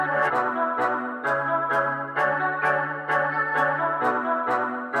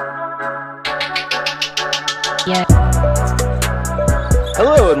Yeah.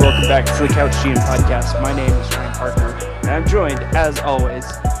 Hello and welcome back to the Couch GM podcast. My name is Ryan Parker, and I'm joined, as always,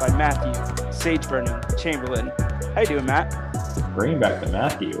 by Matthew Sage Burning Chamberlain. How you doing, Matt? Bringing back the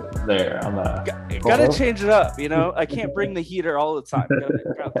Matthew there on the. Gotta change it up, you know. I can't bring the heater all the time.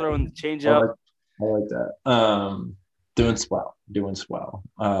 Gotta throw in the change up. I like that. Doing swell.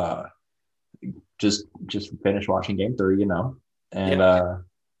 Just finished watching Game 3, and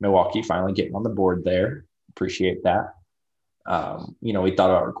Milwaukee finally getting on the board there. Appreciate that. We thought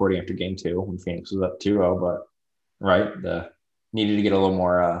about recording after Game 2 when Phoenix was up 2-0, but needed to get a little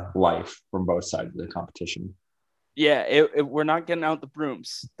more life from both sides of the competition. Yeah, we're not getting out the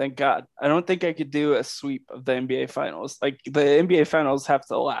brooms. Thank God. I don't think I could do a sweep of the NBA Finals. Like, the NBA Finals have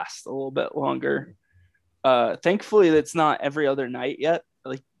to last a little bit longer. Thankfully, it's not every other night yet.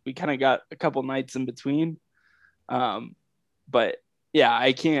 Like, we kind of got a couple nights in between. But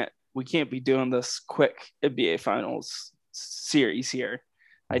yeah, we can't be doing this quick NBA Finals series here.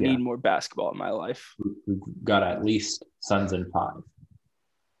 I need more basketball in my life. We've got at least Suns in 5.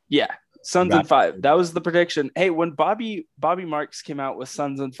 Yeah, Suns in 5. That was the prediction. Hey, when Bobby Marks came out with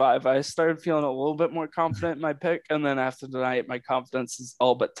Suns in 5, I started feeling a little bit more confident in my pick, and then after tonight, my confidence is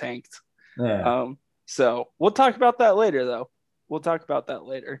all but tanked. Yeah. So we'll talk about that later, though.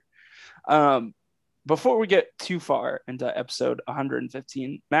 Before we get too far into episode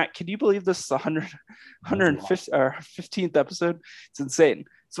 115, Matt, can you believe this is the 115th episode? It's insane.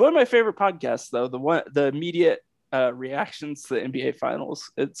 It's one of my favorite podcasts, though. The immediate reactions to the NBA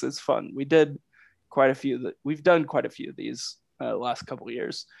Finals. It's fun. We've done quite a few of these last couple of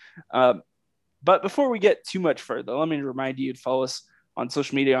years. But before we get too much further, let me remind you to follow us on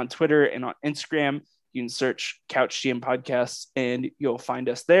social media, on Twitter and on Instagram. You can search Couch GM Podcasts and you'll find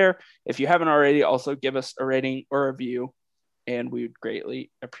us there. If you haven't already, also give us a rating or a review, and we would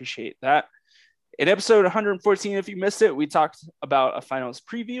greatly appreciate that. In episode 114, if you missed it, we talked about a finals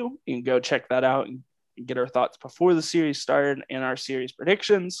preview. You can go check that out and get our thoughts before the series started and our series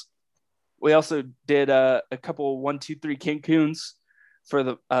predictions. We also did a couple 1, 2, 3 Cancuns for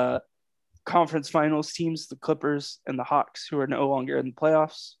the conference finals teams, the Clippers and the Hawks, who are no longer in the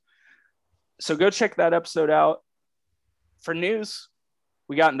playoffs. So go check that episode out. For news,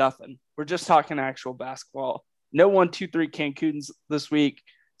 we got nothing. We're just talking actual basketball. No 1, 2, 3 Cancuns this week.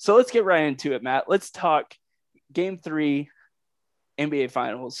 So let's get right into it, Matt. Let's talk Game 3 NBA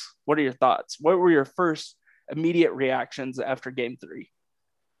Finals. What are your thoughts? What were your first immediate reactions after Game 3?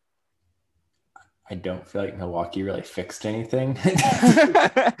 I don't feel like Milwaukee really fixed anything.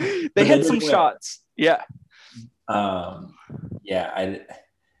 They had some shots. Yeah.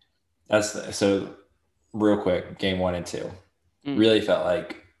 So real quick, Game 1 and 2 really felt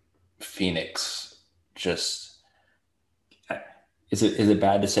like Phoenix just is it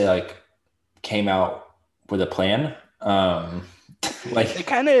bad to say like came out with a plan? Like they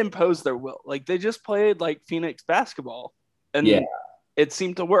kind of imposed their will. Like they just played like Phoenix basketball, and it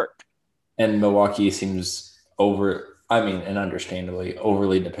seemed to work. And Milwaukee seems and understandably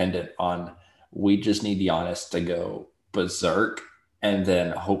overly dependent on, we just need Giannis to go berserk, and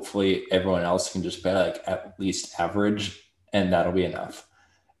then hopefully everyone else can just be like at least average, and that'll be enough.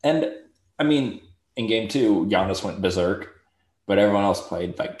 And I mean, in Game 2, Giannis went berserk, but everyone else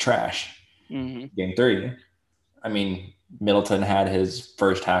played like trash. Mm-hmm. Game 3, I mean, Middleton had his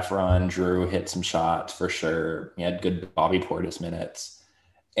first half run. Drew hit some shots for sure. He had good Bobby Portis minutes.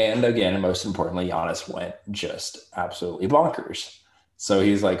 And again, and most importantly, Giannis went just absolutely bonkers. So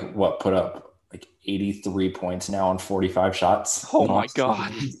he's like, put up like 83 points now on 45 shots. Oh my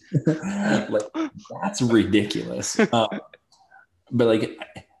God. Like, that's ridiculous. But like,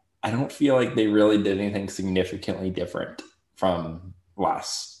 I don't feel like they really did anything significantly different from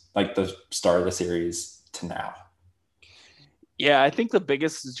the start of the series to now. Yeah, I think the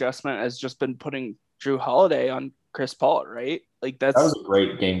biggest adjustment has just been putting Drew Holiday on Chris Paul, right? Like that was a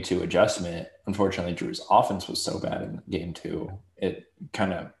great Game 2 adjustment. Unfortunately, Drew's offense was so bad in Game 2, it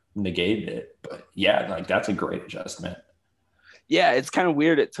kind of negated it. But yeah, like that's a great adjustment. Yeah, it's kind of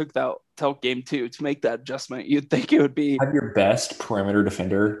weird it took till Game 2 to make that adjustment. You'd think it would be have your best perimeter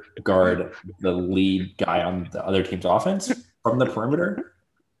defender guard the lead guy on the other team's offense from the perimeter.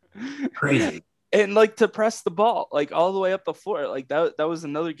 Crazy. And like to press the ball like all the way up the floor. Like that was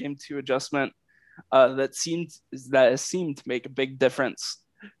another Game 2 adjustment that has seemed to make a big difference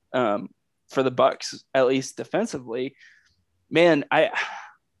for the Bucks, at least defensively. Man, I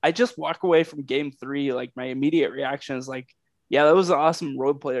just walk away from Game 3, like my immediate reaction is like, yeah, that was an awesome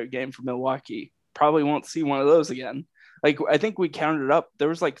road player game for Milwaukee. Probably won't see one of those again. Like I think we counted it up. There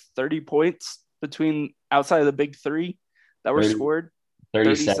was like 30 points between outside of the big three that were scored.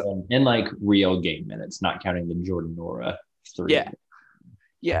 37 in like real game minutes, not counting the Jordan Nora 3.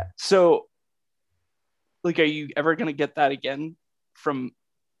 Yeah. So, like, are you ever gonna get that again from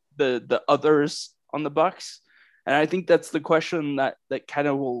the others on the Bucks? And I think that's the question that kind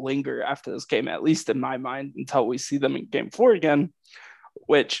of will linger after this game, at least in my mind, until we see them in Game 4 again.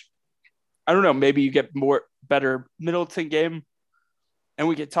 Which I don't know. Maybe you get better Middleton game, and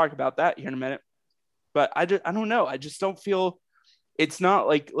we could talk about that here in a minute. But I don't know. I just don't feel. It's not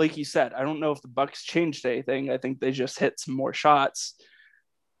like you said. I don't know if the Bucks changed anything. I think they just hit some more shots,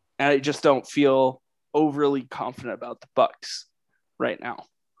 and I just don't feel overly confident about the Bucks right now.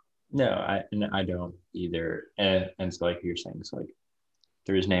 No, I don't either. And so like you're saying, so like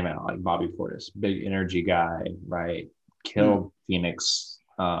threw his name out, like Bobby Portis, big energy guy, right? Killed Phoenix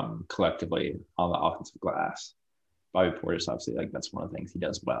collectively on the offensive glass. Bobby Portis, obviously, like that's one of the things he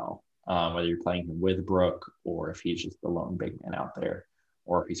does well. Whether you're playing him with Brook or if he's just the lone big man out there,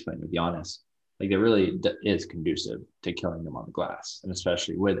 or if he's playing with Giannis, like it really is conducive to killing them on the glass, and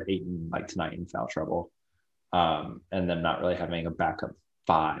especially with Ayton like tonight in foul trouble, and then not really having a backup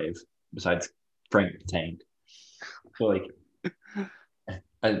 5 besides Frank the Tank. So like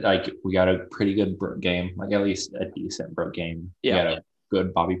we got a pretty good Brook game, like at least a decent Brook game. Yeah. We got a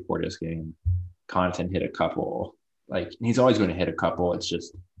good Bobby Portis game. Connaughton hit a couple. Like he's always going to hit a couple. It's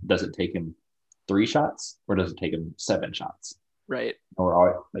just, does it take him 3 shots or does it take him 7 shots? Right. Or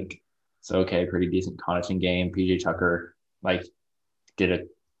all like, so okay, pretty decent Connaughton game. PJ Tucker like did a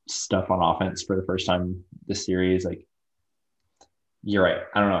stuff on offense for the first time this series. Like you're right.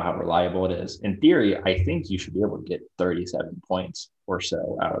 I don't know how reliable it is. In theory, I think you should be able to get 37 points or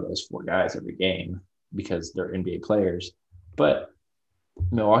so out of those 4 guys every game because they're NBA players. But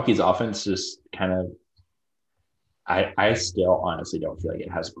Milwaukee's offense just kind of, I still honestly don't feel like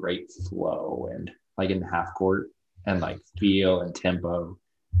it has great flow and like in the half court and like feel and tempo.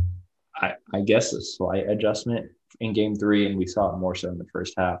 I guess a slight adjustment in game 3, and we saw it more so in the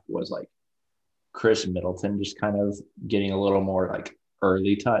first half, was like Chris Middleton just kind of getting a little more like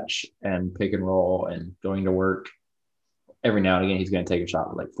early touch and pick and roll and going to work. Every now and again, he's going to take a shot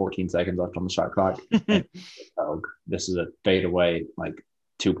with like 14 seconds left on the shot clock. And, oh, this is a fade away, like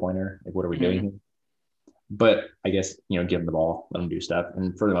 2-pointer. Like, what are we doing here? But I guess, give him the ball, let him do stuff.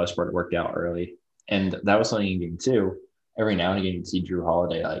 And for the most part, it worked out early. And that was something in game 2. Every now and again, you'd see Jrue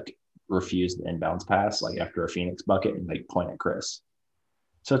Holiday like refuse the inbounds pass, like after a Phoenix bucket, and like point at Chris.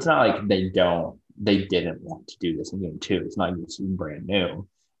 So it's not like they didn't want to do this in game 2. It's not it's brand new.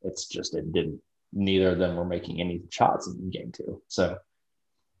 It's just neither of them were making any shots in game 2. So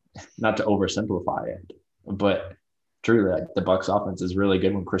not to oversimplify it, but truly, like the Bucks offense is really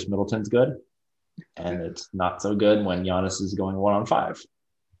good when Chris Middleton's good, and it's not so good when Giannis is going 1-on-5.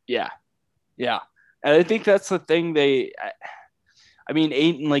 Yeah. And I think that's the thing.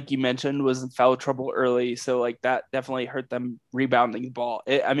 Ayton, like you mentioned, was in foul trouble early, so like that definitely hurt them rebounding the ball.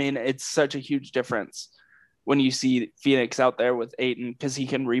 It's such a huge difference when you see Phoenix out there with Ayton because he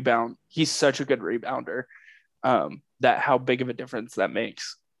can rebound. He's such a good rebounder. That how big of a difference that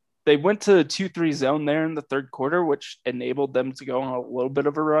makes. They went to 2-3 zone there in the third quarter, which enabled them to go on a little bit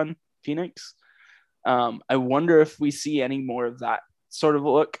of a run, Phoenix. I wonder if we see any more of that sort of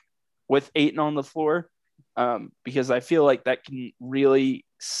look with Ayton on the floor, because I feel like that can really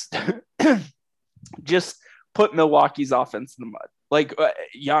just put Milwaukee's offense in the mud. Like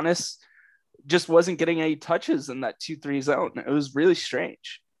Giannis just wasn't getting any touches in that 2-3 zone. It was really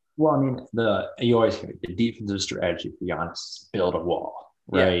strange. Well, you always hear the defensive strategy for Giannis is build a wall,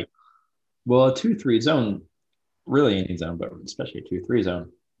 right? Yeah. Well, a 2-3 zone, really any zone, but especially a 2-3 zone,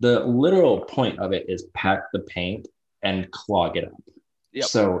 the literal point of it is pack the paint and clog it up. Yep.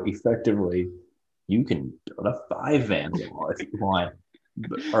 So effectively, you can build a 5-man wall if you want,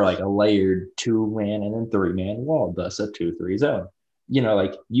 or like a layered 2-man and then 3-man wall, thus a 2-3 zone.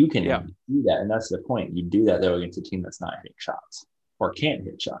 Like you can do that, and that's the point. You do that though against a team that's not hitting shots or can't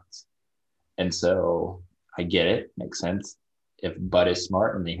hit shots. And so I get it, makes sense. If Bud is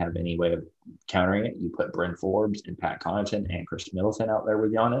smart and they have any way of countering it, you put Bryn Forbes and Pat Connaughton and Chris Middleton out there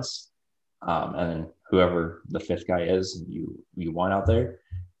with Giannis, and then whoever the 5th guy is you want out there,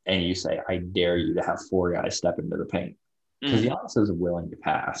 and you say, I dare you to have 4 guys step into the paint. Because Giannis is willing to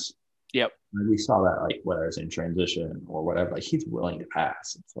pass. Yep. And we saw that, like, whether it's in transition or whatever, like, he's willing to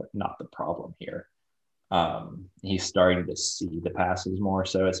pass. It's like not the problem here. He's starting to see the passes more,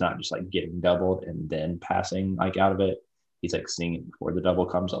 so it's not just like getting doubled and then passing like out of it. He's like seeing it before the double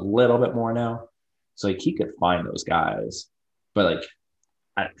comes a little bit more now. So like he could find those guys, but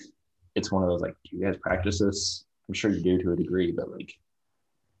like it's one of those like, do you guys practice this? I'm sure you do to a degree, but like,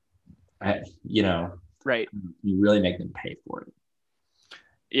 right, you really make them pay for it.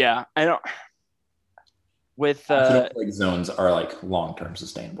 Yeah, I don't with I also don't feel like zones are like long-term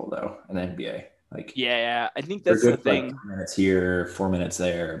sustainable though in the NBA. Like yeah, I think they're that's the good for like thing. 2 minutes here, 4 minutes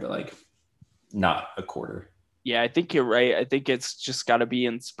there, but like not a quarter. Yeah, I think you're right. I think it's just got to be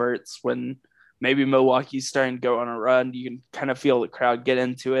in spurts when maybe Milwaukee's starting to go on a run. You can kind of feel the crowd get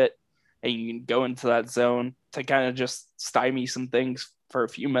into it and you can go into that zone to kind of just stymie some things for a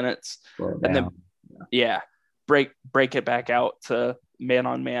few minutes Slow it and then, down. yeah, break it back out to man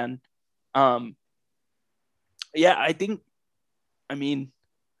on man. Um, yeah, I mean,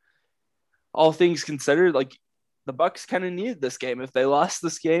 all things considered, like the Bucks kind of needed this game. If they lost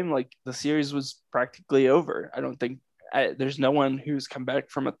this game, like the series was practically over. I don't think there's no one who's come back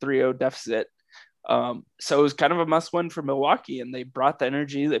from a 3-0 deficit. So it was kind of a must win for Milwaukee, and they brought the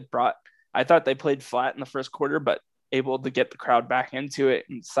energy. I thought they played flat in the first quarter, but able to get the crowd back into it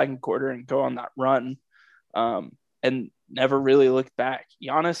in the second quarter and go on that run. And never really looked back.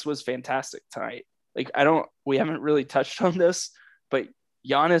 Giannis was fantastic tonight. Like we haven't really touched on this, but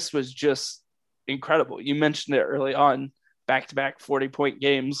Giannis was just incredible. You mentioned it early on, back to back 40-point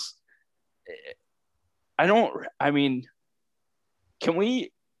games. I mean, can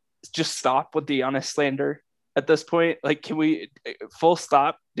we just stop with the Giannis slander at this point? Like, can we full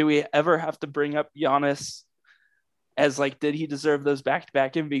stop? Do we ever have to bring up Giannis as like, did he deserve those back to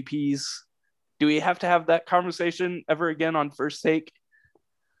back MVPs? Do we have to have that conversation ever again on First Take?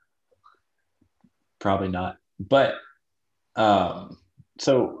 Probably not. But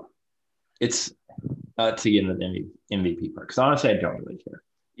so it's to get into the MVP part because honestly, I don't really care.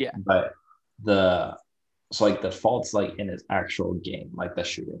 Yeah. But the so like the faults like in his actual game, like the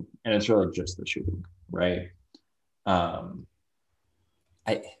shooting, and it's really just the shooting, right? Um,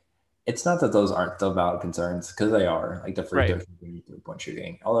 I it's not that those aren't still valid concerns because they are like the free Right. throw shooting, 3-point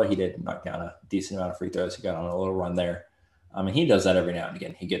shooting. Although he did knock down a decent amount of free throws, he got on a little run there. I mean, he does that every now and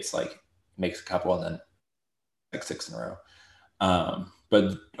again. He gets like makes a couple and then like 6 in a row.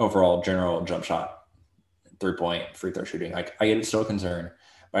 But overall, general jump shot, 3-point free throw shooting, like I get it's still a concern,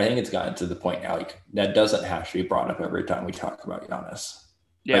 but I think it's gotten to the point now like that doesn't have to be brought up every time we talk about Giannis.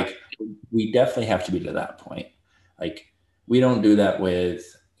 Yeah. Like we definitely have to be to that point. Like we don't do that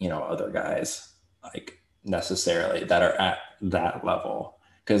with other guys like necessarily that are at that level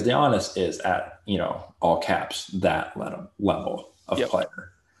because Giannis is at all caps that level of Yep.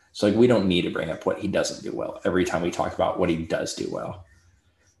 player. So like we don't need to bring up what he doesn't do well every time we talk about what he does do well.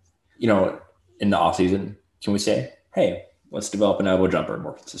 In the offseason, can we say, hey, let's develop an elbow jumper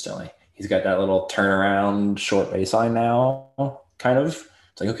more consistently? He's got that little turnaround short baseline now, kind of.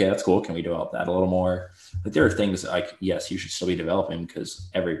 It's like, okay, that's cool. Can we develop that a little more? But there are things like, yes, you should still be developing because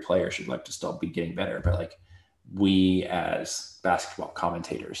every player should like to still be getting better. But like we as basketball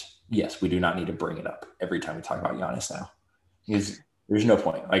commentators, yes, we do not need to bring it up every time we talk about Giannis now. Because there's no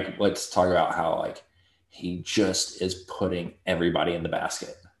point. Like, let's talk about how like he just is putting everybody in the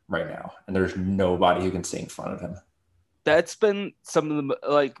basket right now, and there's nobody who can stay in front of him. That's been some of the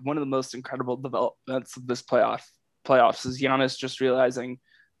like one of the most incredible developments of this playoffs is Giannis just realizing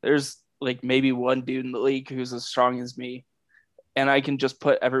there's like maybe one dude in the league who's as strong as me, and I can just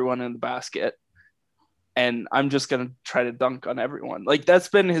put everyone in the basket, and I'm just gonna try to dunk on everyone. Like that's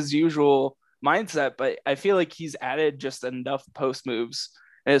been his usual mindset, but I feel like he's added just enough post moves,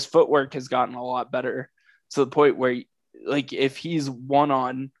 and his footwork has gotten a lot better to the point where, like, if he's one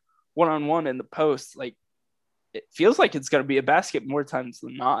on one in the post, like it feels like it's going to be a basket more times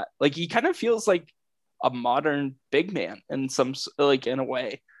than not. Like he kind of feels like a modern big man in some like in a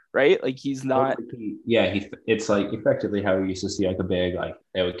way, right? Like he's not. Yeah, it's like effectively how we used to see like a big like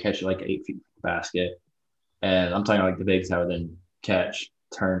they would catch like 8 feet from the basket, and I'm talking like the bigs how then catch,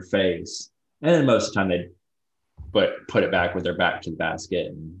 turn face, and then most of the time they put it back with their back to the basket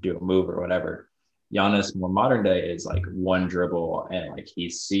and do a move or whatever. Giannis, more modern day, is like one dribble and like he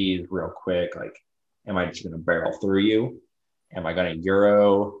sees real quick, like, am I just going to barrel through you? Am I going to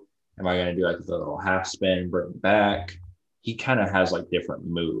Euro? Am I going to do like the little half spin, bring it back? He kind of has like different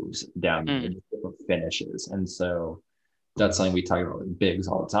moves down there, different finishes. And so that's something we talk about with bigs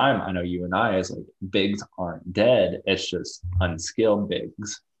all the time. I know you and I, is like bigs aren't dead. It's just unskilled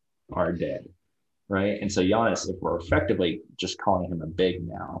bigs are dead. Right. And so Giannis, if we're effectively just calling him a big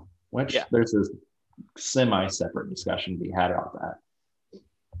now, which there's this semi-separate discussion to be had about that.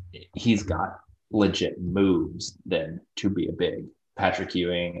 He's got legit moves then to be a big Patrick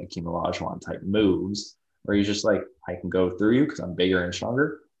Ewing, Akeem Olajuwon type moves, where he's just like, I can go through you because I'm bigger and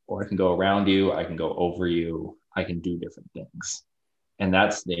stronger, or I can go around you, I can go over you, I can do different things. And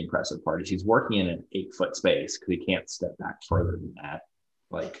that's the impressive part is he's working in an 8-foot space because he can't step back further than that.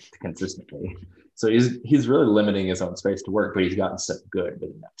 like consistently. So he's really limiting his own space to work, but he's gotten so good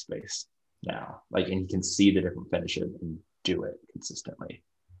within that space now. Like, and he can see the different finishes and do it consistently.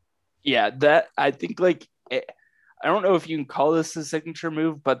 Yeah, that I think like I don't know if you can call this a signature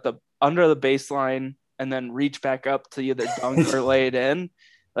move, but the under the baseline and then reach back up to either dunk or lay it in,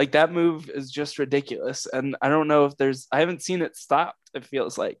 like that move is just ridiculous. And I don't know if I haven't seen it stopped. It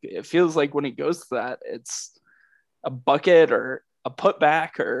feels like when he goes to that, it's a bucket or a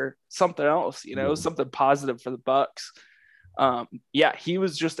putback or something else, something positive for the Bucks. Yeah, he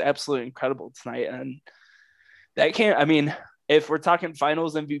was just absolutely incredible tonight. And that can't, I mean, if we're talking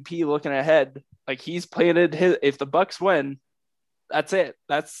finals MVP looking ahead, like he's planted if the Bucks win, that's it.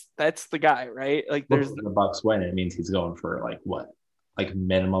 That's the guy, right? Like there's the Bucks win, it means he's going for like what? Like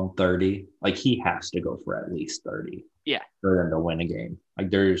minimum 30. Like he has to go for at least 30. Yeah. For them to win a game.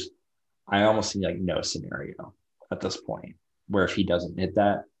 Like I almost see like no scenario at this point where if he doesn't hit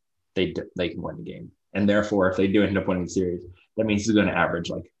that, they can win the game. And therefore, if they do end up winning the series, that means he's going to average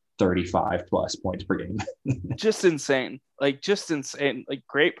like 35 plus points per game. Just insane. Like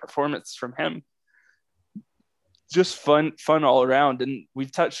great performance from him. Just fun all around. And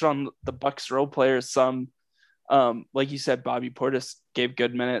we've touched on the Bucks role players some. Like you said, Bobby Portis gave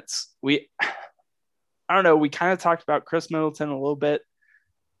good minutes. I don't know. We kind of talked about Chris Middleton a little bit.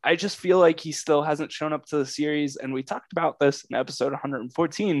 I just feel like he still hasn't shown up to the series. And we talked about this in episode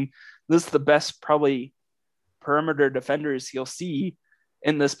 114. This is the best probably perimeter defenders you'll see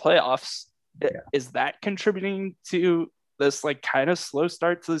in this playoffs. Yeah. Is that contributing to this like kind of slow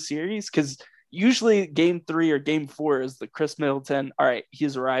start to the series? Because usually game 3 or game 4 is the Chris Middleton. All right,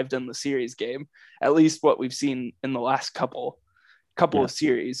 he's arrived in the series game. At least what we've seen in the last couple of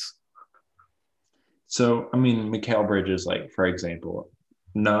series. So, I mean, Mikal Bridges, like, for example,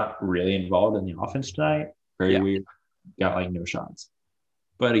 not really involved in the offense tonight. Very weird. Got, like, no shots.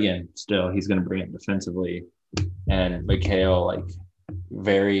 But, again, still, he's going to bring it defensively. And Mikal, like,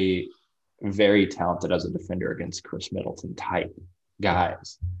 very, very talented as a defender against Chris Middleton type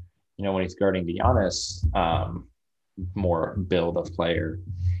guys. When he's guarding Giannis, more build of player,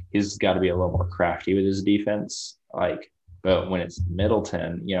 he's got to be a little more crafty with his defense. But when it's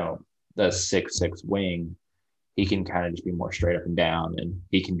Middleton, the 6'6" wing, he can kind of just be more straight up and down, and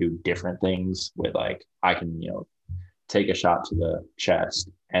he can do different things with I can, take a shot to the chest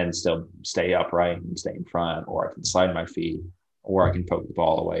and still stay upright and stay in front, or I can slide my feet, or I can poke the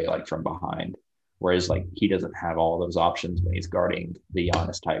ball away from behind. Whereas he doesn't have all those options when he's guarding the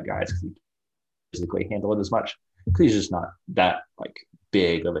Giannis type guys because he can't physically handle it as much. Because he's just not that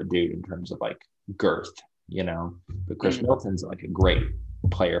big of a dude in terms of girth, But Chris Middleton's a great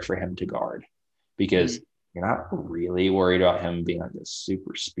player for him to guard because you're not really worried about him being this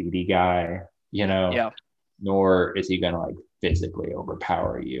super speedy guy, nor is he gonna physically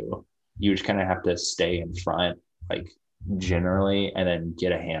overpower you. You just kind of have to stay in front, generally, and then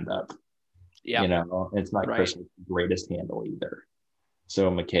get a hand up. Yeah. It's not Chris' greatest handle either. So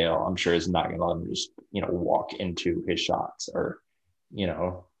Mikal, I'm sure, is not going to let him just, walk into his shots or,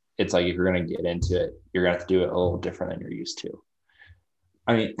 it's if you're going to get into it, you're going to have to do it a little different than you're used to.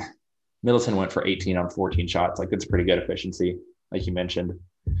 I mean, Middleton went for 18 on 14 shots. It's pretty good efficiency, like you mentioned.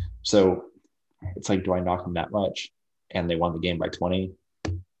 So it's do I knock him that much? And they won the game by 20?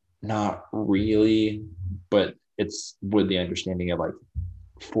 Not really, but it's with the understanding of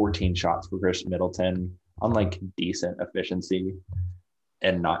 14 shots for Chris Middleton on decent efficiency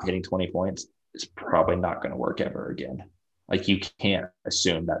and not hitting 20 points is probably not going to work ever again. You can't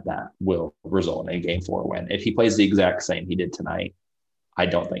assume that will result in a game 4 win. If he plays the exact same he did tonight, I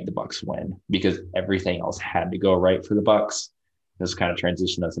don't think the Bucks win because everything else had to go right for the Bucks. This kind of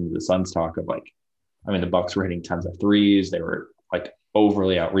transitioned us into the Suns talk of the Bucks were hitting tons of threes. They were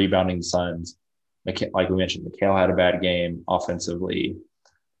overly out rebounding the Suns. Like we mentioned, Mikal had a bad game offensively.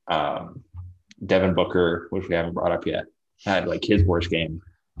 Devin Booker, which we haven't brought up yet, had his worst game.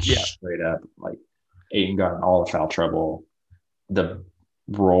 Straight up. Ayton got in all the foul trouble. The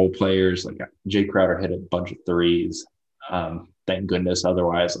role players, Jay Crowder hit a bunch of threes. Thank goodness.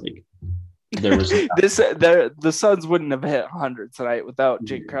 Otherwise, there was the Suns wouldn't have hit 100 tonight without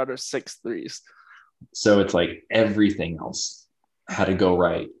Jay Crowder's 6 threes. So it's everything else had to go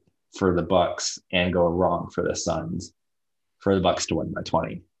right for the Bucks and go wrong for the Suns for the Bucks to win by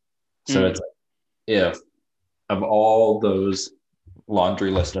 20. So it's if of all those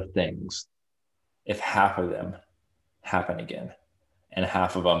laundry list of things, if half of them happen again and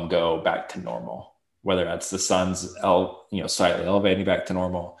half of them go back to normal, whether that's the Suns slightly elevating back to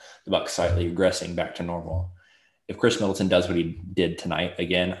normal, the Bucks slightly regressing back to normal. If Chris Middleton does what he did tonight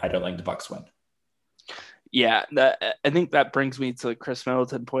again, I don't think the Bucks win. Yeah, I think that brings me to the Chris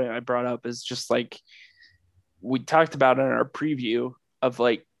Middleton point I brought up, is just like we talked about in our preview of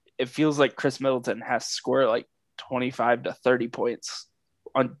like, it feels like Chris Middleton has to score like 25 to 30 points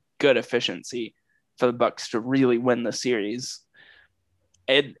on good efficiency for the Bucks to really win the series.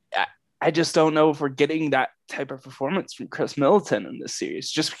 And I just don't know if we're getting that type of performance from Chris Middleton in this series,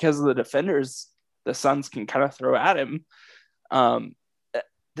 just because of the defenders the Suns can kind of throw at him.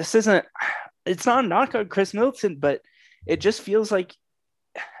 This isn't, it's not a knock on Chris Middleton, but it just feels like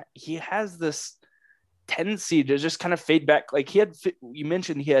he has this tendency to just kind of fade back. Like you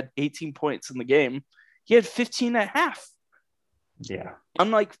mentioned he had 18 points in the game. He had 15 and a half. Yeah.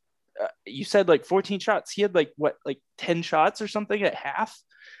 Unlike you said, like 14 shots. He had like 10 shots or something at half.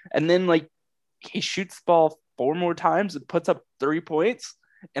 And then like he shoots the ball 4 more times and puts up 3 points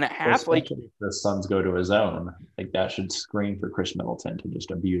and at half. Like the Suns go to his own, like that should scream for Chris Middleton to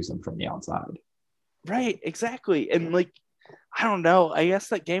just abuse them from the outside. Right, exactly. And like, I don't know. I guess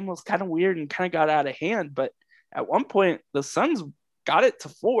that game was kind of weird and kind of got out of hand. But at one point, the Suns got it to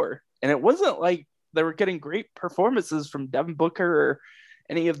 4. And it wasn't like they were getting great performances from Devin Booker or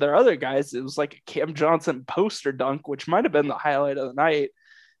any of their other guys. It was like a Cam Johnson poster dunk, which might have been the highlight of the night.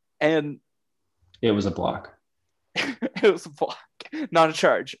 And it was a block. It was a block, not a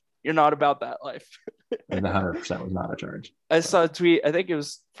charge. You're not about that life. And the 100% was not a charge. I saw a tweet, I think it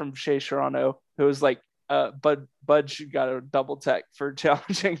was from Shea Serrano, who was like, Bud should got a double tech for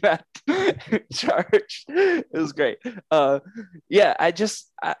challenging that charge. It was great. Yeah, I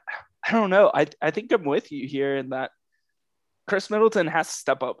don't know. I think I'm with you here in that Chris Middleton has to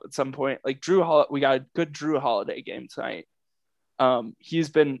step up at some point. Like we got a good Drew Holiday game tonight. He's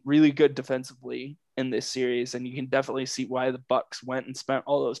been really good defensively in this series, and you can definitely see why the Bucks went and spent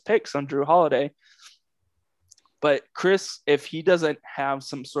all those picks on Drew Holiday. But Chris, if he doesn't have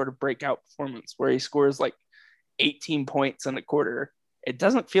some sort of breakout performance where he scores like 18 points in a quarter, it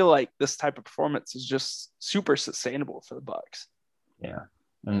doesn't feel like this type of performance is just super sustainable for the Bucks. Yeah,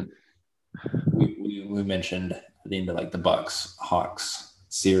 and we mentioned at the end of like the Bucks Hawks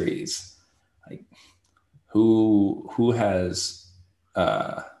series, like who has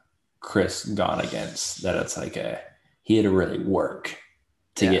Chris gone against that it's like he had to really work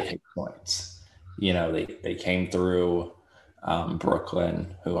to get his points. You know, they came through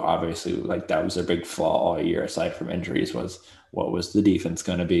Brooklyn, who obviously like that was their big flaw all year, aside from injuries, was what was the defense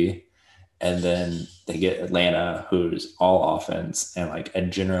going to be. And then they get Atlanta, who's all offense and like a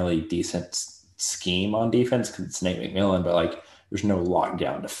generally decent scheme on defense because it's Nate McMillan, but like there's no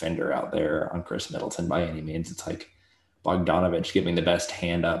lockdown defender out there on Chris Middleton by any means. It's like Bogdanovich giving the best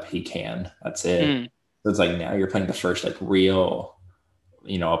hand up he can. That's it. So it's like now you're playing the first like real,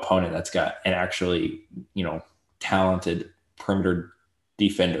 opponent that's got an actually, talented perimeter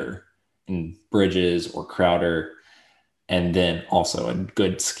defender in Bridges or Crowder, and then also a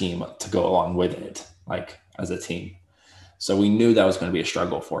good scheme to go along with it, like as a team. So we knew that was going to be a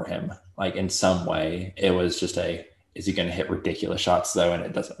struggle for him. Like in some way, it was just is he going to hit ridiculous shots though? And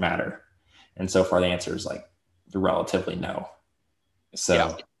it doesn't matter. And so far the answer is like relatively no.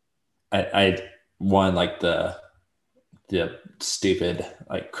 So I won like the stupid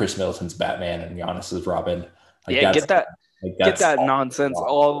like Chris Middleton's Batman and Giannis's Robin. Like get that nonsense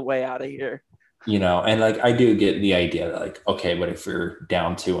all the way out of here. And like I do get the idea that like, okay, but if you're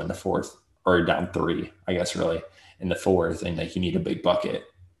down 2 in the fourth or down 3, I guess really in the fourth, and like you need a big bucket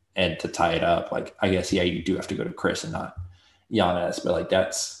and to tie it up, like I guess you do have to go to Chris and not Giannis, but like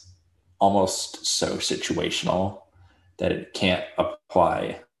that's almost so situational that it can't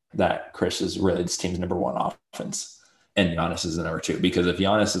apply that Chris is really this team's number 1 offense and Giannis is the number 2, because if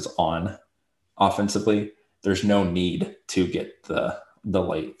Giannis is on offensively, there's no need to get the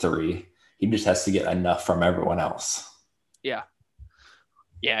late 3. He just has to get enough from everyone else. Yeah,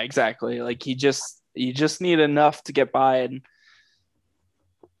 exactly. Like you just need enough to get by. And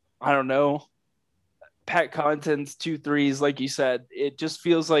I don't know, Pat Connaughton's 2 threes, like you said, it just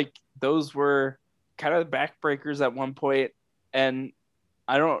feels like those were kind of the backbreakers at one point. And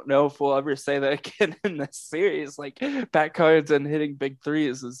I don't know if we'll ever say that again in this series. Like Pat Connaughton hitting big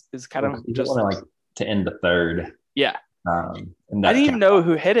threes is kind of just like to end the third. Yeah. I didn't even know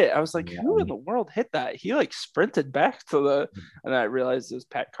who hit it. I was like, who in the world hit that? He like sprinted back to and I realized it was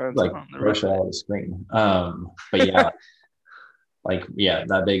Pat Connaughton like on the right on the screen. But yeah,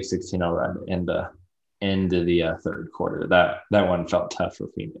 that big 16-0 run in the end of the third quarter. That one felt tough for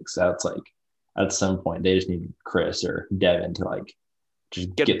Phoenix. That's like at some point they just needed Chris or Devin to like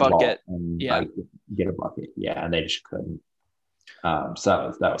just get a bucket and like, get a bucket. Yeah, and they just couldn't.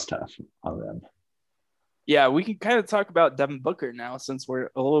 So that was tough on them. Yeah, we can kind of talk about Devin Booker now since we're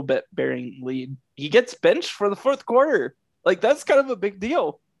a little bit bearing lead. He gets benched for the fourth quarter. Like, that's kind of a big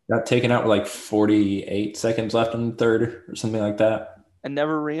deal. Got taken out with like 48 seconds left in the third or something like that. And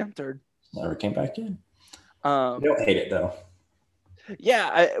never re-entered. Never came back in. Um, I don't hate it though.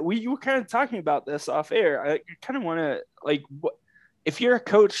 yeah, we were kind of talking about this off air. I kind of want to like, if you're a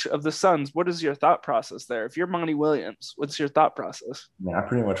coach of the Suns, what is your thought process there? If you're Monty Williams, what's your thought process? Yeah, I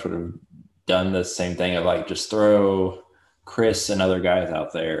pretty much would have done the same thing of like just throw Chris and other guys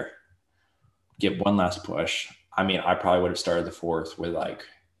out there, get one last push. I mean, I probably would have started the fourth with like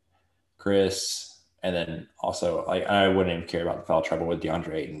Chris, and then also like I wouldn't even care about the foul trouble with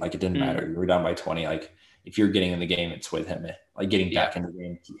DeAndre Ayton. Like it didn't matter. We were down by 20. Like if you're getting in the game, it's with him. Like getting back in the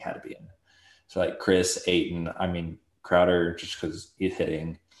game, he had to be in. So like Chris, Ayton, I mean Crowder, just because he's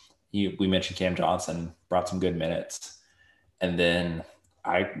hitting. We mentioned Cam Johnson brought some good minutes, and then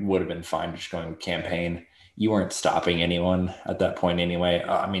I would have been fine just going with Cam Payne. You weren't stopping anyone at that point anyway.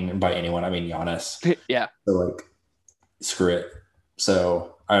 I mean, by anyone, I mean Giannis. Yeah. So like, screw it.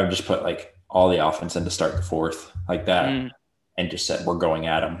 So I would just put like all the offense in to start the fourth like that, and just said we're going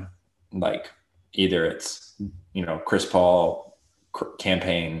at him. Like either it's Chris Paul, Cam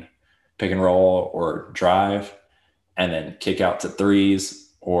Payne, pick and roll or drive, and then kick out to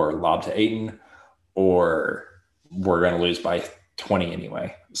threes or lob to Ayton, or we're going to lose by 20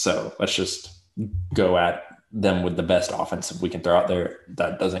 anyway. So let's just go at them with the best offense we can throw out there.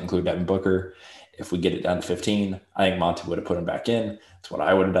 That doesn't include Devin Booker. If we get it down to 15, I think Monty would have put him back in. That's what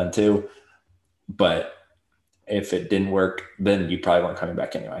I would have done too. But if it didn't work, then you probably weren't coming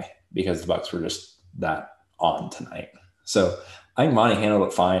back anyway because the Bucks were just that on tonight. So I think Monty handled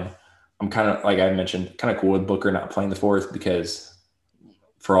it fine. I'm kind of, like I mentioned, kind of cool with Booker not playing the fourth because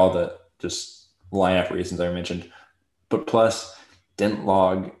for all the just lineup reasons I mentioned, but plus didn't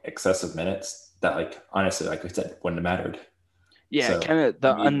log excessive minutes that, like, honestly, like we said, wouldn't have mattered. Yeah, so, kind of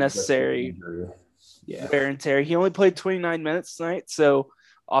the unnecessary wear and tear. He only played 29 minutes tonight, so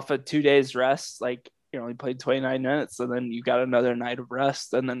off of 2 days rest, like you only played 29 minutes, and then you got another night of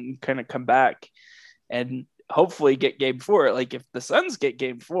rest, and then kind of come back and hopefully get game 4. Like if the Suns get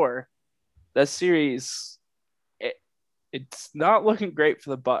game 4, that series, it's not looking great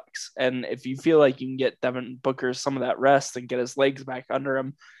for the Bucks. And if you feel like you can get Devin Booker some of that rest and get his legs back under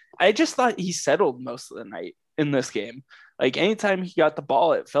him, I just thought he settled most of the night in this game. Like anytime he got the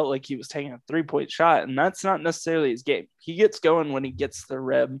ball, it felt like he was taking a 3-point shot, and that's not necessarily his game. He gets going when he gets the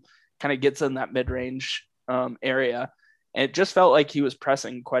rim, kind of gets in that mid-range area. And it just felt like he was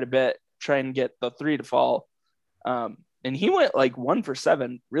pressing quite a bit, trying to get the 3 to fall. And he went like 1 for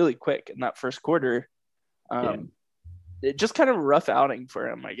 7 really quick in that first quarter. It just kind of a rough outing for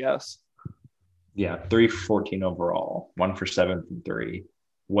him, I guess. Yeah, 3-14 overall, 1 for 7 from 3.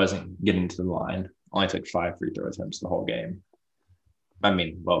 Wasn't getting to the line. Only took 5 free throw attempts the whole game. I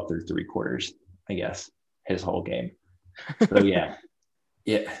mean, well, through 3 quarters, I guess, his whole game. So yeah,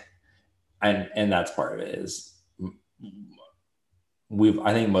 and that's part of it is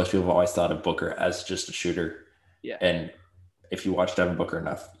I think most people have always thought of Booker as just a shooter. Yeah. And if you watch Devin Booker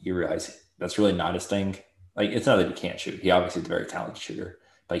enough, you realize that's really not his thing. Like, it's not that he can't shoot. He obviously is a very talented shooter.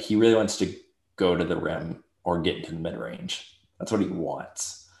 Like, he really wants to go to the rim or get into the mid-range. That's what he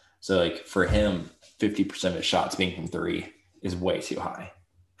wants. So, like, for him, 50% of his shots being from 3 is way too high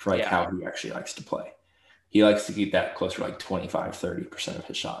for, like, how he actually likes to play. He likes to keep that closer to, like, 25, 30% of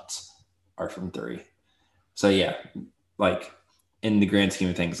his shots are from 3. So, yeah, like, in the grand scheme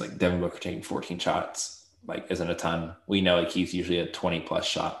of things, like, Devin Booker taking 14 shots, like, isn't a ton. We know, like, he's usually a 20-plus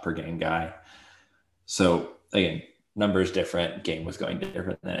shot per game guy. So, again, numbers different. Game was going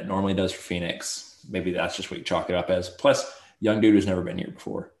different than it normally does for Phoenix. Maybe that's just what you chalk it up as. Plus, young dude who's never been here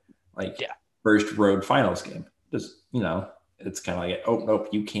before. Like, first road finals game. Just, it's kind of like, oh, nope,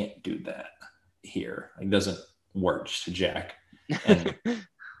 you can't do that here. Like, it doesn't work just to jack. And,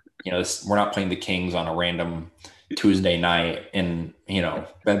 we're not playing the Kings on a random Tuesday night in,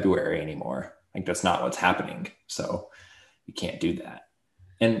 February anymore. Like, that's not what's happening. So, you can't do that.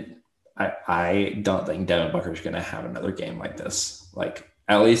 And I don't think Devin Booker is going to have another game like this, like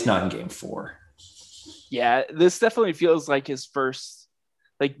at least not in game 4. Yeah, this definitely feels like his first,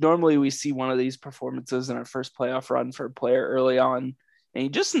 like normally we see one of these performances in our first playoff run for a player early on, and he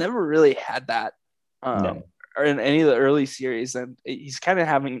just never really had that or in any of the early series. And he's kind of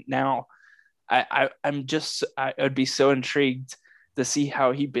having now. I'd be so intrigued to see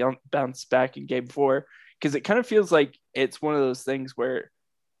how he bounced back in game 4, because it kind of feels like it's one of those things where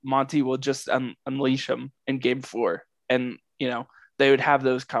Monty will just unleash him in game 4. And, they would have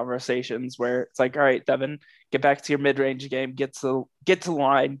those conversations where it's like, all right, Devin, get back to your mid-range game, get to the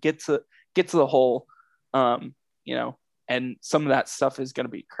line, get to the hole. You know, and some of that stuff is going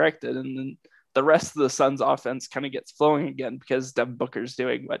to be corrected, and then the rest of the Suns offense kind of gets flowing again because Devin Booker's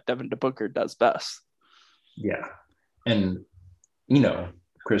doing what Devin Booker does best. Yeah. And, you know,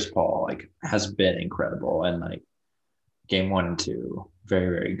 Chris Paul has been incredible, and game 1 and 2, very,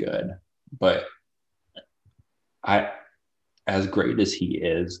 very good. But as great as he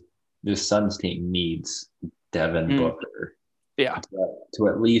is, the Suns team needs Devin Booker. Yeah. To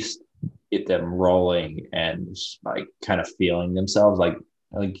at least get them rolling and kind of feeling themselves,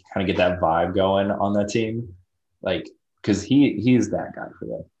 kind of get that vibe going on that team. Because he's that guy for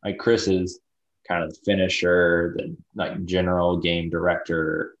them. Chris is kind of the finisher, the general game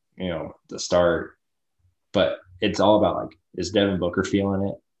director, the start. But it's all about is Devin Booker feeling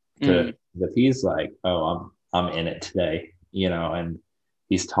it? Because if he's oh, I'm in it today, and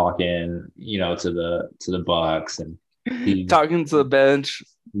he's talking, to the Bucks, and he's talking to the bench.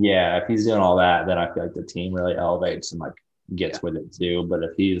 Yeah, if he's doing all that, then I feel like the team really elevates and gets with it too. But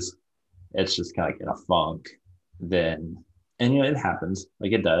if it's just kind of in a funk, then it happens,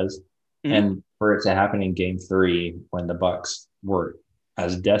 it does. Mm-hmm. And for it to happen in game 3 when the Bucks were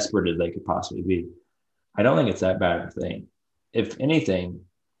as desperate as they could possibly be, I don't think it's that bad of a thing. If anything,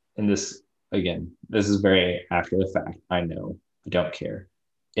 and this is very after the fact, I know, I don't care.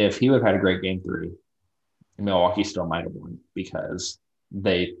 If he would have had a great game 3, Milwaukee still might have won because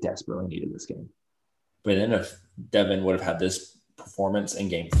they desperately needed this game. But then if Devin would have had this performance in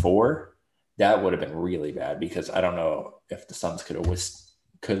game 4, that would have been really bad because I don't know if the Suns could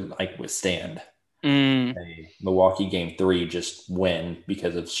withstand a Milwaukee game 3 just win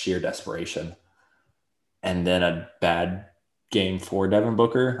because of sheer desperation. And then a bad game for Devin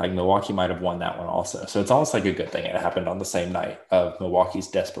Booker, Milwaukee might have won that one also. So it's almost like a good thing it happened on the same night of Milwaukee's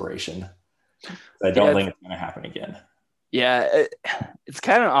desperation. I don't think it's going to happen again. Yeah, it's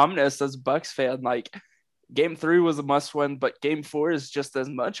kind of ominous as a Bucks fan. Game 3 was a must win, but game 4 is just as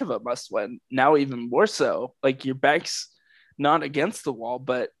much of a must win. Now even more so. Your back's not against the wall,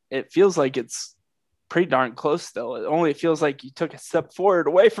 but it feels like it's pretty darn close still. It only feels like you took a step forward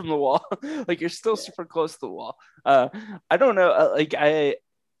away from the wall. You're still super close to the wall. I don't know. I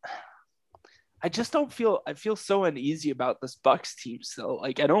just don't feel. I feel so uneasy about this Bucks team still.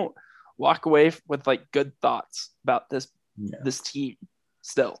 I don't walk away with good thoughts about this team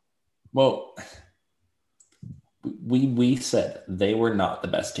still. Well, we said they were not the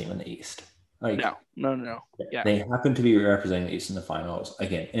best team in the East. No. Yeah. They happen to be representing the East in the finals.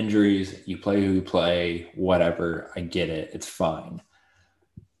 Again, injuries, you play who you play, whatever. I get it. It's fine.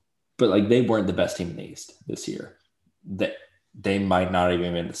 But they weren't the best team in the East this year. They might not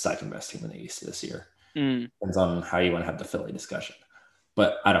even been the second best team in the East this year. Depends on how you want to have the Philly discussion.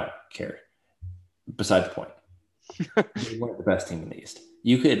 But I don't care. Beside the point. They weren't the best team in the East.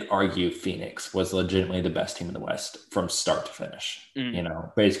 You could argue Phoenix was legitimately the best team in the West from start to finish.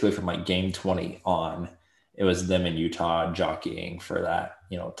 Basically from game 20 on, it was them and Utah jockeying for that,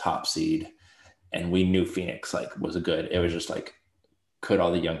 top seed. And we knew Phoenix was a good. It was just could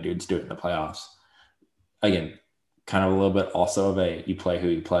all the young dudes do it in the playoffs? Again, kind of a little bit also of a you play who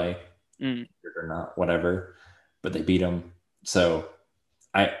you play or not, whatever. But they beat them. So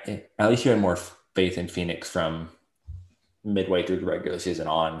at least you had more faith in Phoenix from midway through the regular season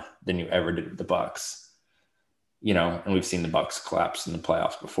on than you ever did with the Bucks, and we've seen the Bucks collapse in the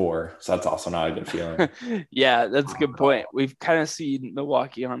playoffs before. So that's also not a good feeling. Yeah, that's a good point. We've kind of seen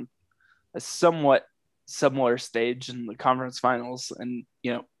Milwaukee on a somewhat similar stage in the conference finals and,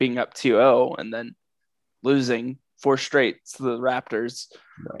 being up 2-0 and then losing 4 straight to the Raptors.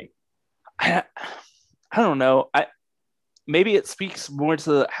 Right. I don't know. Maybe it speaks more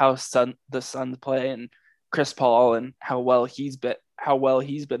to how the Suns play and Chris Paul and how well he's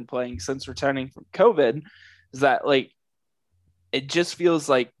been playing since returning from COVID, is that it just feels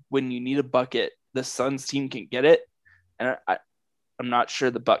like when you need a bucket, the Suns team can get it, and I'm not sure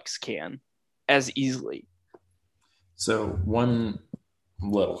the Bucks can as easily. So one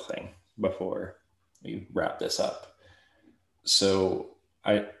little thing before we wrap this up. So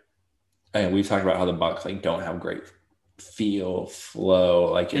we've talked about how the Bucks don't have great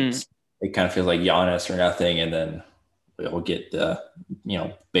flow, it kind of feels like Giannis or nothing, and then we'll get the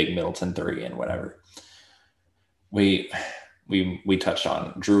big Middleton 3 and whatever. We touched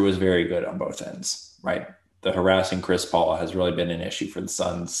on Drew is very good on both ends, right? The harassing Chris Paul has really been an issue for the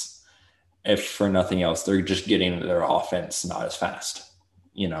Suns. If for nothing else, they're just getting their offense not as fast,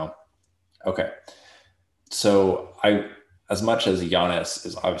 Okay, so as much as Giannis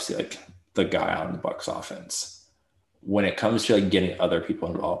is obviously the guy on the Bucks offense, when it comes to getting other people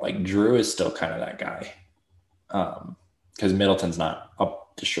involved, Drew is still kind of that guy. Because Middleton's not a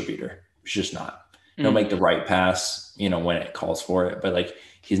distributor. He's just not. He'll make the right pass, when it calls for it, but like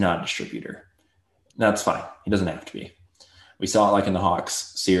he's not a distributor. That's fine. He doesn't have to be. We saw it like in the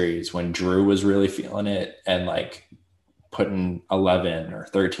Hawks series when Drew was really feeling it and like putting 11 or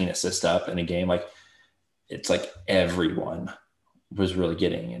 13 assists up in a game. Like it's like everyone was really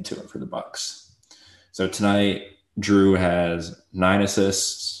getting into it for the Bucks. So tonight, Drew has 9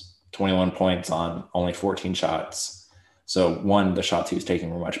 assists, 21 points on only 14 shots. So one, the shots he was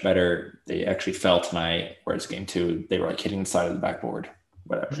taking were much better. They actually fell tonight, whereas game 2, they were like hitting the side of the backboard,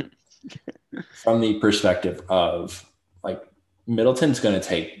 whatever. From the perspective of like Middleton's going to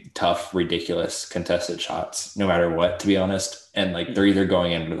take tough, ridiculous contested shots no matter what, to be honest. And like they're either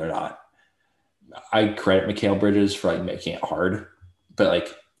going in or they're not. I credit Mikal Bridges for like making it hard, but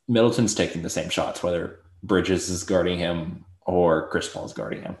like Middleton's taking the same shots, whether Bridges is guarding him or Chris Paul is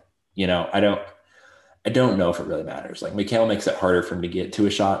guarding him. I don't know if it really matters. Like Mikal makes it harder for him to get to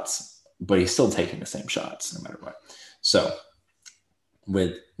his shots, but he's still taking the same shots no matter what. So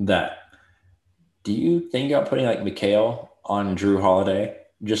with that, do you think about putting like Mikal on Drew Holiday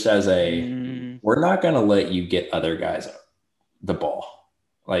just as we're not going to let you get other guys the ball.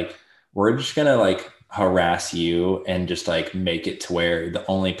 Like we're just going to like harass you and just like make it to where the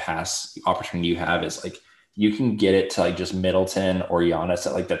only pass opportunity you have is like, you can get it to like just Middleton or Giannis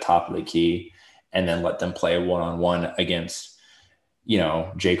at like the top of the key and then let them play one-on-one against,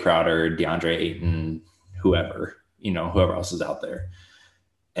 Jay Crowder, DeAndre Ayton, whoever else is out there,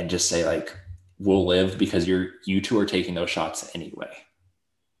 and just say like, we'll live because you two are taking those shots anyway.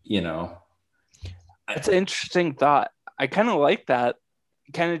 It's an interesting thought. I kind of like that,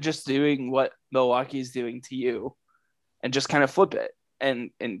 kind of just doing what Milwaukee's doing to you and just kind of flip it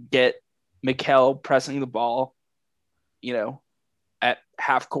and get Mikal pressing the ball, at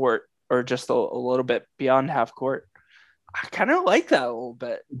half court or just a little bit beyond half court. I kind of like that a little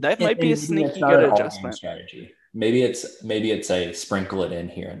bit. That might be a sneaky good adjustment strategy. Maybe it's a sprinkle it in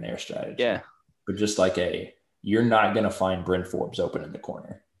here and there strategy. Yeah. But just like you're not going to find Bryn Forbes open in the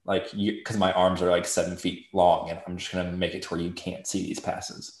corner. Like because my arms are like 7 feet long and I'm just going to make it to where you can't see these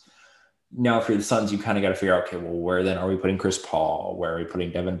passes. Now for the Suns, you kind of got to figure out, okay, well, where then are we putting Chris Paul? Where are we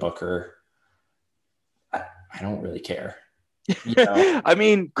putting Devin Booker? I don't really care. I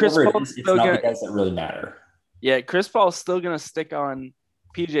mean, Chris Paul it's not the guys that really matter. Yeah, Chris Paul's still going to stick on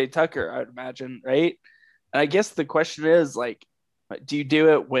PJ Tucker, I would imagine, right? And I guess the question is, like, do you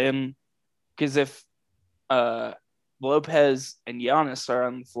do it when – because if Lopez and Giannis are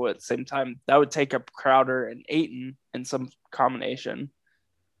on the floor at the same time, that would take up Crowder and Ayton in some combination.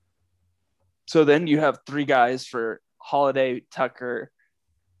 So then you have 3 guys for Holiday, Tucker,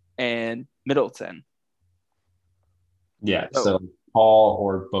 and Middleton. Yeah, so Paul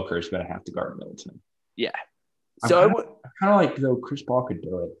or Booker is going to have to guard Middleton. Yeah. So I kind of like, though, Chris Paul could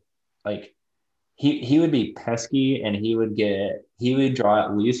do it. Like, he would be pesky and he would draw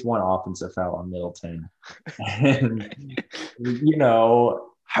at least one offensive foul on Middleton. And,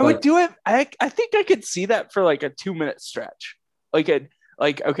 I would do it. I think I could see that for like a 2-minute stretch.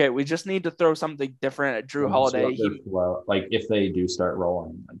 Okay, we just need to throw something different at Drew Holiday. Like if they do start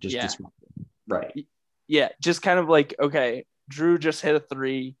rolling, just disrupt them. Right. Yeah, just kind of like, okay, Drew just hit a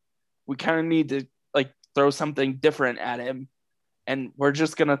 3. We kind of need to like throw something different at him. And we're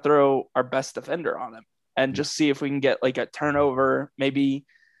just going to throw our best defender on him and just see if we can get like a turnover maybe.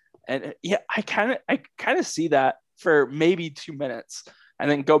 And yeah, I kind of see that for maybe 2 minutes and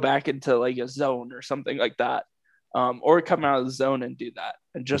then go back into like a zone or something like that. Or come out of the zone and do that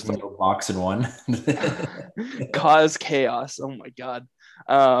and just like box in one, cause chaos. Oh my God.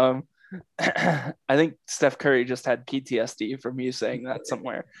 I think Steph Curry just had PTSD from you saying that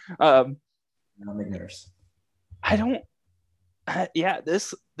somewhere. I'm ignorant. I don't.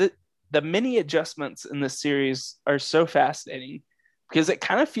 The mini adjustments in this series are so fascinating because it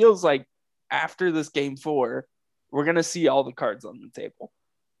kind of feels like after this game 4, we're gonna see all the cards on the table,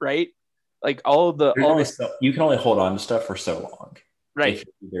 right? Like you can only hold on to stuff for so long, right?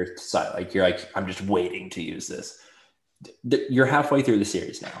 You're like, I'm just waiting to use this. You're halfway through the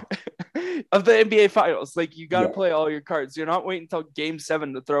series now of the NBA Finals. Like you got to play all your cards. You're not waiting until Game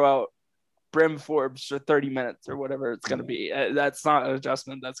 7 to throw out Bryn Forbes for 30 minutes or whatever it's going to be. That's not an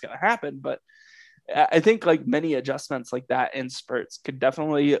adjustment that's going to happen, but I think like many adjustments like that in spurts could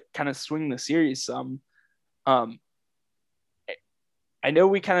definitely kind of swing the series some. I know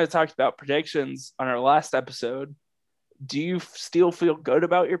we kind of talked about predictions on our last episode. Do you still feel good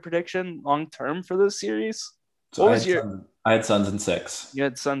about your prediction long term for this series? So I had Suns in 6. You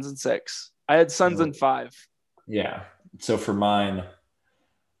had Suns in 6. I had Suns in 5. Yeah. So for mine,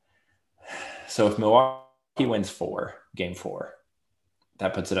 if Milwaukee wins game 4,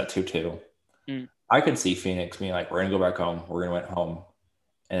 that puts it at 2-2. I could see Phoenix being like, we're gonna go back home, we're gonna win at home,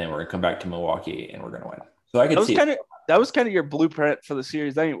 and then we're gonna come back to Milwaukee and we're gonna win. So I could see that was kind of your blueprint for the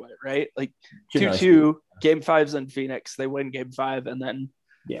series anyway, right? Like 2-2, game 5's in Phoenix, they win game 5, and then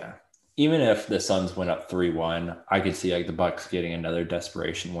even if the Suns went up 3-1, I could see like the Bucks getting another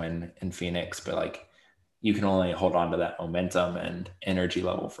desperation win in Phoenix, but like you can only hold on to that momentum and energy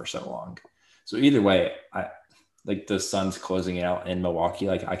level for so long. So either way, I like the Suns closing it out in Milwaukee.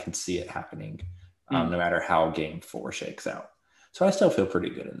 Like I can see it happening, no matter how Game 4 shakes out. So I still feel pretty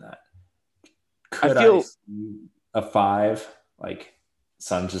good in that. Could I see a 5? Like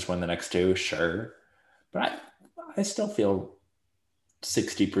Suns just win the next 2? Sure, but I still feel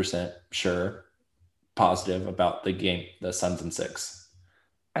 60% sure, positive about the game, the Suns in 6.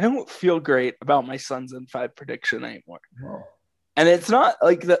 I don't feel great about my Suns in 5 prediction anymore. Well, and it's not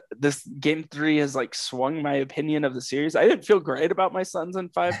like this game 3 has like swung my opinion of the series. I didn't feel great about my Suns in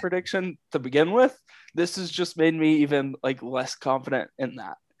 5 prediction to begin with. This has just made me even like less confident in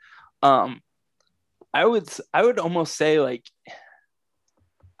that. I would almost say like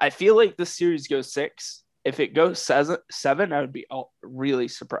I feel like this series goes 6. If it goes 7, I would be really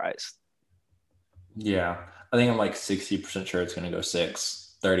surprised. Yeah, I think I'm like 60% sure it's going to go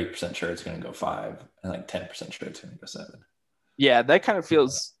 6, 30% sure it's going to go 5, and like 10% sure it's going to go 7. Yeah, that kind of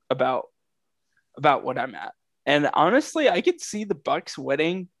feels about what I'm at. And honestly, I could see the Bucks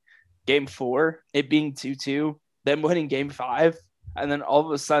winning game 4, it being 2-2, then winning game 5, and then all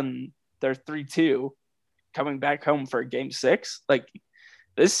of a sudden they're 3-2 coming back home for game 6. Like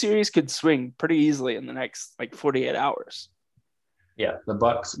this series could swing pretty easily in the next like 48 hours. Yeah, the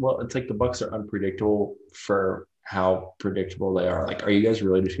Bucks. Well, it's like the Bucks are unpredictable for how predictable they are. Like, are you guys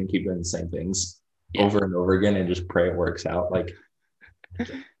really just gonna keep doing the same things over and over again and just pray it works out? Like,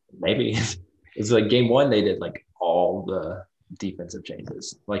 maybe it's like game 1 they did like all the defensive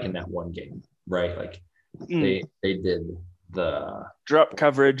changes like in that one game, right? Like they did the drop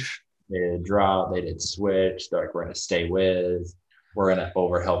coverage, they did drop, they did switch. They're like, we're gonna stay with, we're gonna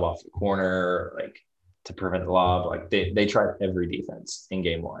over help off the corner, like to prevent the lob. Like they tried every defense in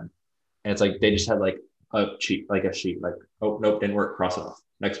game 1, and it's like they just had like a sheet, like oh nope, didn't work, cross it off,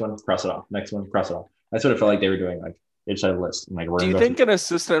 next one, cross it off, next one, cross it off. That's what it felt like they were doing. Like they just had a list. And like, do you think an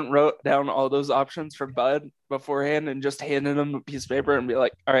assistant wrote down all those options for Bud beforehand and just handed him a piece of paper and be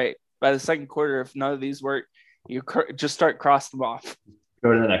like, all right, by the second quarter, if none of these work, you just start crossing them off,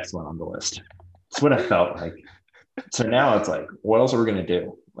 go to the next one on the list? That's what I felt like. So now it's like, what else are we gonna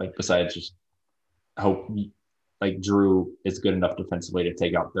do? Like besides just hope like Drew is good enough defensively to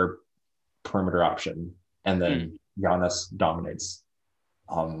take out their perimeter option, and then Giannis dominates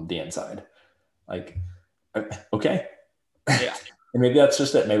on the inside. Like, okay. Yeah. And maybe that's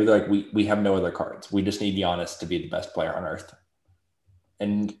just it. Maybe they're like, we have no other cards. We just need Giannis to be the best player on earth.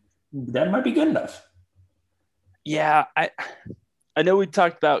 And that might be good enough. Yeah. I know we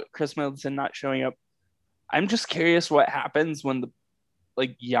talked about Chris Middleton not showing up. I'm just curious what happens when the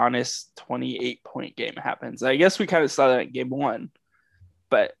like Giannis 28-point game happens. I guess we kind of saw that in game 1,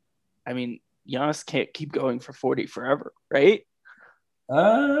 but I mean, Giannis can't keep going for 40 forever, right?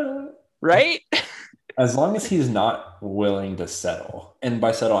 Right? As long as he's not willing to settle. And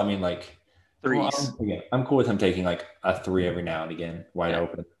by settle, I mean like threes. Well, I'm cool with him taking like a 3 every now and again, wide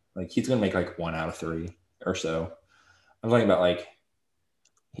open. Like he's going to make like 1 out of 3 or so. I'm talking about like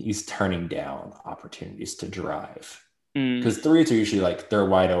he's turning down opportunities to drive. Because threes are usually like they're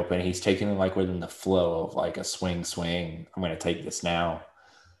wide open. He's taking them like within the flow of like a swing. I'm going to take this now.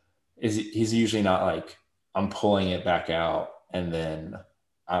 He's usually not like I'm pulling it back out and then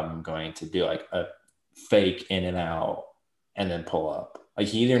I'm going to do like a fake in and out and then pull up. Like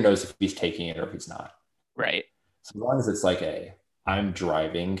he either knows if he's taking it or if he's not. Right. So as long as it's like I'm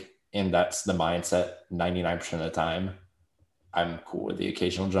driving and that's the mindset 99% of the time, I'm cool with the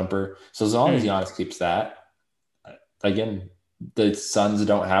occasional jumper. So as long as Giannis keeps that, again, the Suns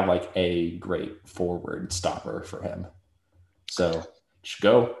don't have like a great forward stopper for him. So just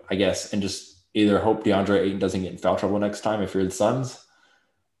go, I guess, and just either hope DeAndre Ayton doesn't get in foul trouble next time if you're the Suns,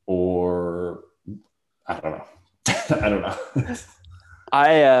 or I don't know. I don't know.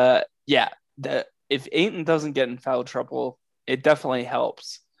 If Ayton doesn't get in foul trouble, it definitely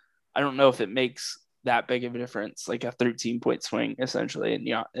helps. I don't know if it makes that big of a difference, like a 13-point swing essentially in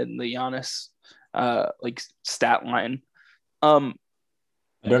the Giannis like stat line. I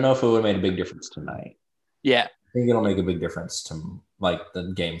don't know if it would have made a big difference tonight. Yeah. I think it'll make a big difference to like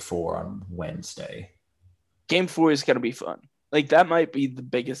the game 4 on Wednesday. Game 4 is going to be fun. Like that might be the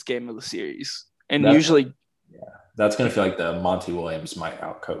biggest game of the series. And usually that's going to feel like the Monty Williams might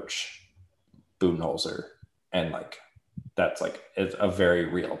outcoach Budenholzer. And like, that's like, it's a very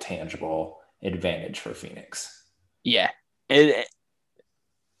real, tangible, advantage for Phoenix. Yeah.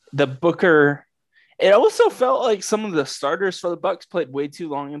 The Booker. It also felt like some of the starters for the Bucks played way too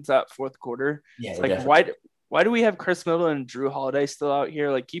long into that fourth quarter. Yeah, it's like why do we have Chris Middleton and Drew Holiday still out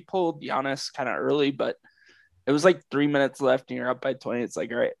here? Like, he pulled Giannis kind of early, but it was like 3 minutes left and you're up by 20. It's like,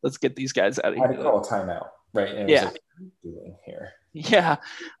 all right, let's get these guys out of here. I had to call a timeout, right? And it was like, what are you doing here? Yeah.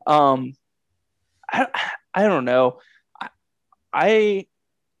 I don't know. I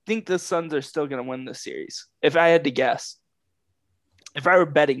think the Suns are still going to win this series. If I had to guess, if I were a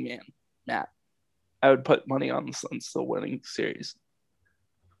betting man, Matt, I would put money on the Suns still winning the series.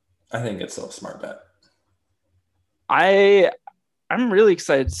 I think it's still a smart bet. I'm really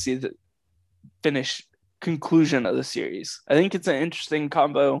excited to see the finish conclusion of the series. I think it's an interesting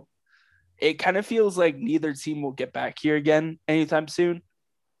combo. It kind of feels like neither team will get back here again anytime soon.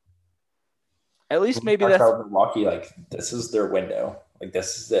 At least maybe that's Milwaukee. Like, this is their window. Like,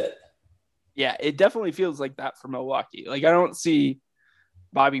 this is it. Yeah, it definitely feels like that for Milwaukee. Like, I don't see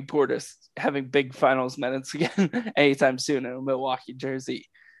Bobby Portis having big finals minutes again anytime soon in a Milwaukee jersey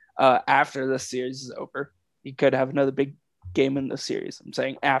after this series is over. He could have another big game in the series. I'm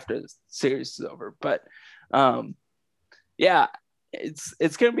saying after the series is over. But, yeah, it's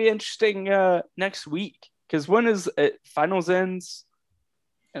going to be interesting next week. Because when is it? Finals ends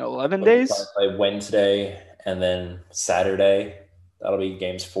in 11 days? Play Wednesday and then Saturday. That'll be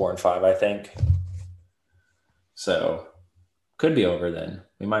games 4 and 5, I think. So could be over then.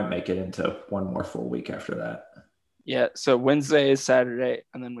 We might make it into one more full week after that. Yeah, so Wednesday is Saturday,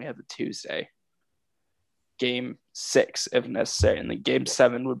 and then we have the Tuesday. Game 6, if necessary. And then game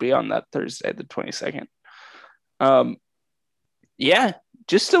 7 would be on that Thursday, the 22nd. Yeah,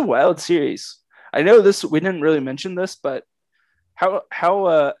 just a wild series. I know this, we didn't really mention this, but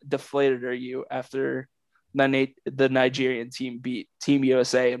how deflated are you after the Nigerian team beat Team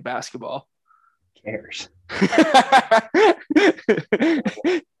USA in basketball? Cares.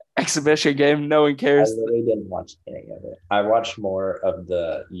 Exhibition game, no one cares. I really didn't watch any of it. I watched more of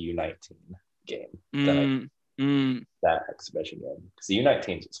the U19 game than that exhibition game. Because the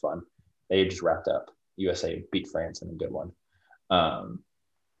U19s was fun. They just wrapped up. USA beat France in a good one.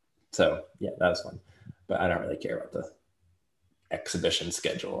 So yeah, that was fun. But I don't really care about the exhibition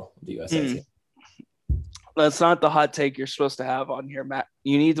schedule of the USA team. That's not the hot take you're supposed to have on here, Matt.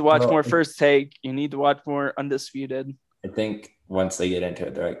 You need to watch more First Take. You need to watch more Undisputed. I think once they get into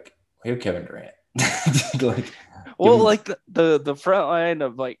it, they're like, we have Kevin Durant. The front line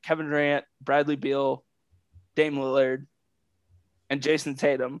of like Kevin Durant, Bradley Beal, Dame Lillard, and Jason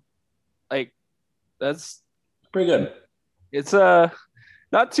Tatum. Like, that's pretty good. It's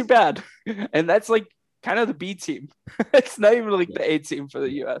not too bad. And that's like kind of the B team. It's not even like the A team for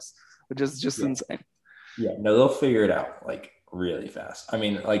the US, which is just insane. Yeah, no, they'll figure it out like really fast. I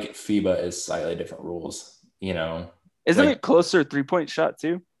mean, like FIBA is slightly different rules, you know. Isn't it closer 3-point shot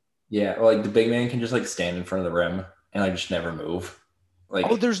too? Yeah, like the big man can just like stand in front of the rim and like just never move.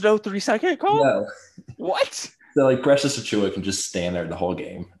 Like, there's no 3-second call? No. What? So like Precious Achiuwa can just stand there the whole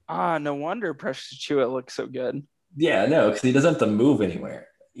game. No wonder Precious Achiuwa looks so good. Yeah, no, because he doesn't have to move anywhere,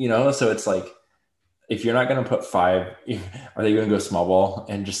 you know. So it's like, if you're not going to put 5, are they going to go small ball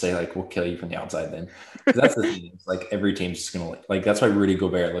and just say like, we'll kill you from the outside then? That's the thing. It's like every team's just going to like, that's why Rudy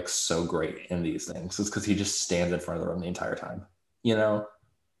Gobert looks so great in these things. It's because he just stands in front of the room the entire time, you know?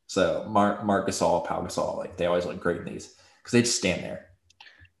 So Marc Gasol, Pau Gasol, like they always look great in these because they just stand there.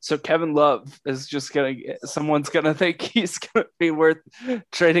 So Kevin Love is just someone's going to think he's going to be worth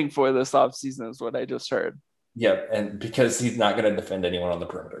trading for this offseason is what I just heard. Yeah, and because he's not going to defend anyone on the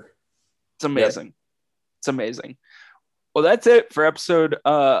perimeter. It's amazing. Yep. It's amazing. Well, that's it for episode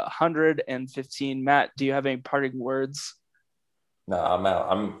 115. Matt, do you have any parting words? No, I'm out.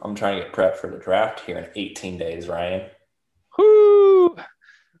 I'm trying to get prepped for the draft here in 18 days, Ryan. Whoo!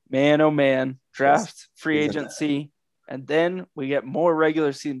 Man, oh man. Draft, free agency, and then we get more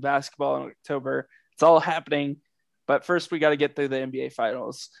regular season basketball in October. It's all happening. But first, we got to get through the NBA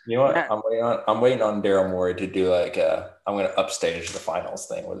Finals. You know what? Matt, I'm waiting on Daryl Morey to do like I'm going to upstage the finals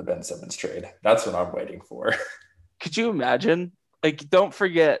thing with the Ben Simmons trade. That's what I'm waiting for. Could you imagine? Like, don't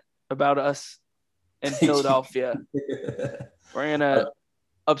forget about us in Philadelphia. We're going to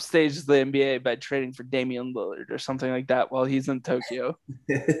upstage the NBA by trading for Damian Lillard or something like that while he's in Tokyo.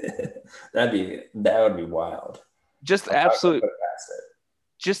 That would be wild. Just absolute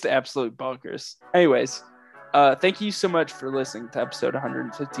bonkers. Anyways. Thank you so much for listening to episode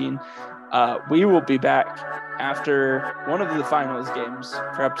 115. We will be back after one of the finals games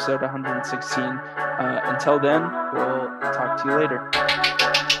for episode 116. Until then, we'll talk to you later.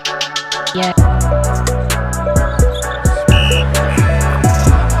 Yeah.